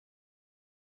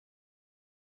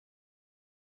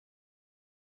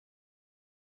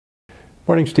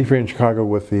Morning, Steve here in Chicago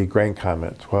with the grain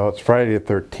comments. Well, it's Friday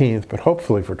the 13th, but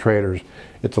hopefully for traders,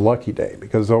 it's a lucky day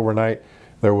because overnight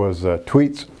there was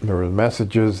tweets, there were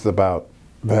messages about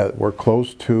that we're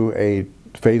close to a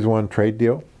phase one trade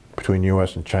deal between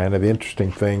U.S. and China. The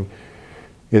interesting thing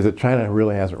is that China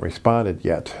really hasn't responded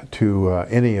yet to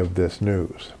any of this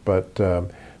news. But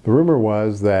the rumor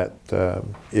was that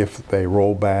if they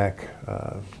roll back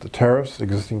the tariffs,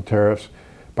 existing tariffs,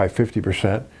 by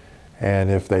 50%,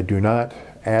 and if they do not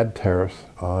add tariffs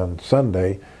on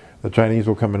Sunday, the Chinese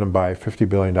will come in and buy $50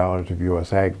 billion of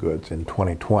U.S. ag goods in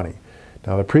 2020.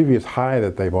 Now, the previous high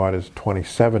that they bought is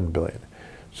 $27 billion.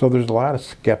 So there's a lot of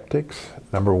skeptics,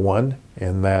 number one,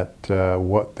 in that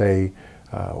what they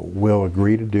will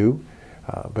agree to do.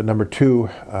 But number two,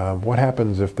 what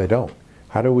happens if they don't?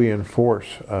 How do we enforce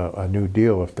a new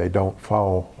deal if they don't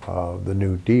follow the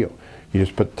new deal? You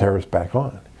just put the tariffs back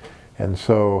on. And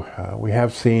so we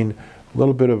have seen a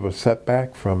little bit of a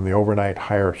setback from the overnight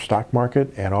higher stock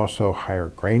market and also higher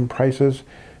grain prices.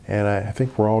 And I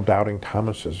think we're all doubting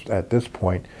Thomas's at this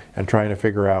point and trying to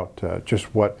figure out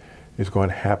just what is going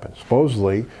to happen.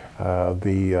 Supposedly,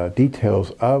 the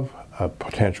details of a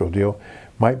potential deal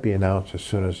might be announced as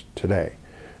soon as today.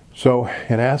 So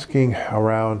in asking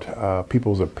around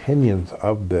people's opinions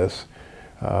of this,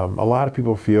 a lot of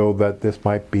people feel that this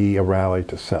might be a rally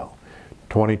to sell.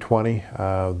 2020,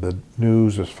 the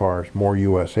news as far as more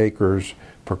U.S. acres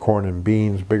for corn and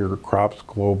beans, bigger crops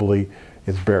globally,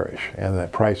 is bearish, and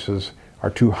that prices are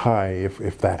too high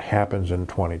if that happens in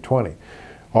 2020.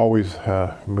 Always,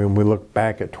 when we look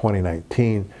back at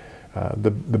 2019,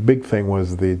 the big thing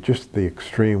was just the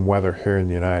extreme weather here in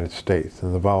the United States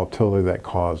and the volatility that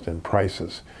caused in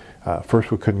prices.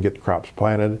 First, we couldn't get the crops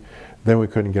planted, then we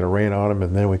couldn't get a rain on them,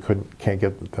 and then we can't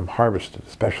get them harvested,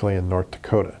 especially in North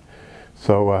Dakota.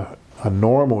 So a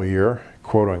normal year,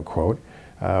 quote unquote,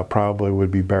 probably would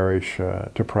be bearish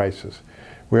to prices.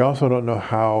 We also don't know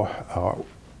how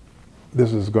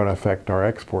this is going to affect our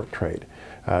export trade.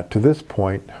 To this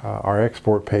point, our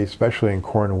export pace, especially in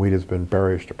corn and wheat, has been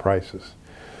bearish to prices.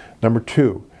 Number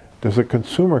two, does a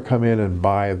consumer come in and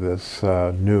buy this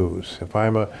news? If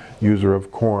I'm a user of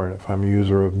corn, if I'm a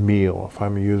user of meal, if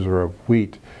I'm a user of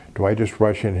wheat, do I just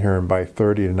rush in here and buy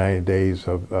 30 to 90 days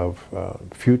of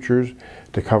futures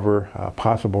to cover a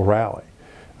possible rally?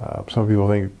 Some people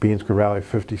think beans could rally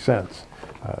 50 cents.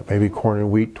 Maybe corn and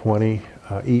wheat 20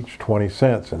 each, 20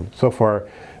 cents. And so far,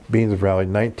 beans have rallied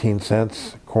 19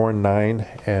 cents, corn 9,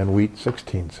 and wheat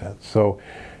 16 cents. So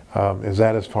is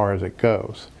that as far as it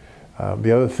goes?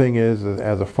 The other thing is,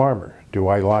 as a farmer, do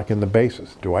I lock in the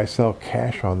basis? Do I sell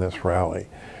cash on this rally?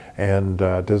 And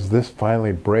does this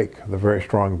finally break the very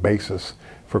strong basis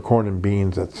for corn and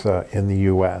beans that's in the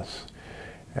U.S.?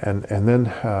 And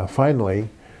then finally,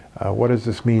 what does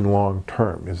this mean long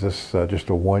term? Is this just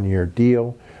a one-year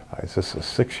deal? Is this a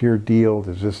 6-year deal?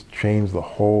 Does this change the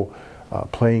whole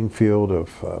playing field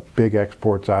of big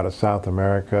exports out of South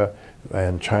America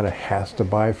and China has to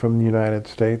buy from the United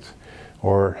States?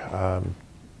 Or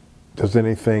does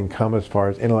anything come as far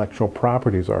as intellectual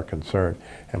properties are concerned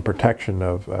and protection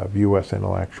of U.S.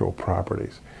 intellectual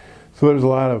properties? So there's a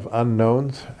lot of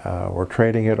unknowns. We're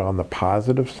trading it on the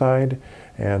positive side,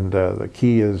 and the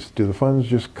key is, do the funds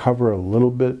just cover a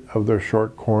little bit of their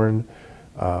short corn,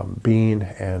 bean,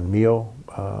 and meal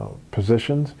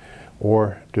positions,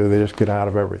 or do they just get out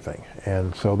of everything?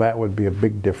 And so that would be a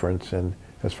big difference in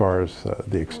as far as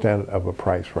the extent of a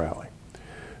price rally.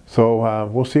 So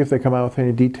we'll see if they come out with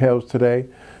any details today.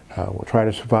 We'll try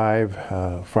to survive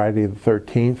Friday the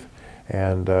 13th.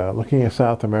 And looking at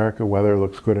South America, weather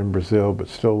looks good in Brazil, but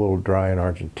still a little dry in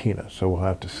Argentina. So we'll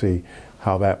have to see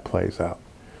how that plays out.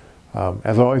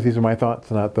 As always, these are my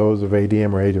thoughts, not those of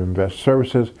ADM or ADM Investor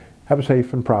Services. Have a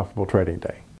safe and profitable trading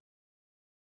day.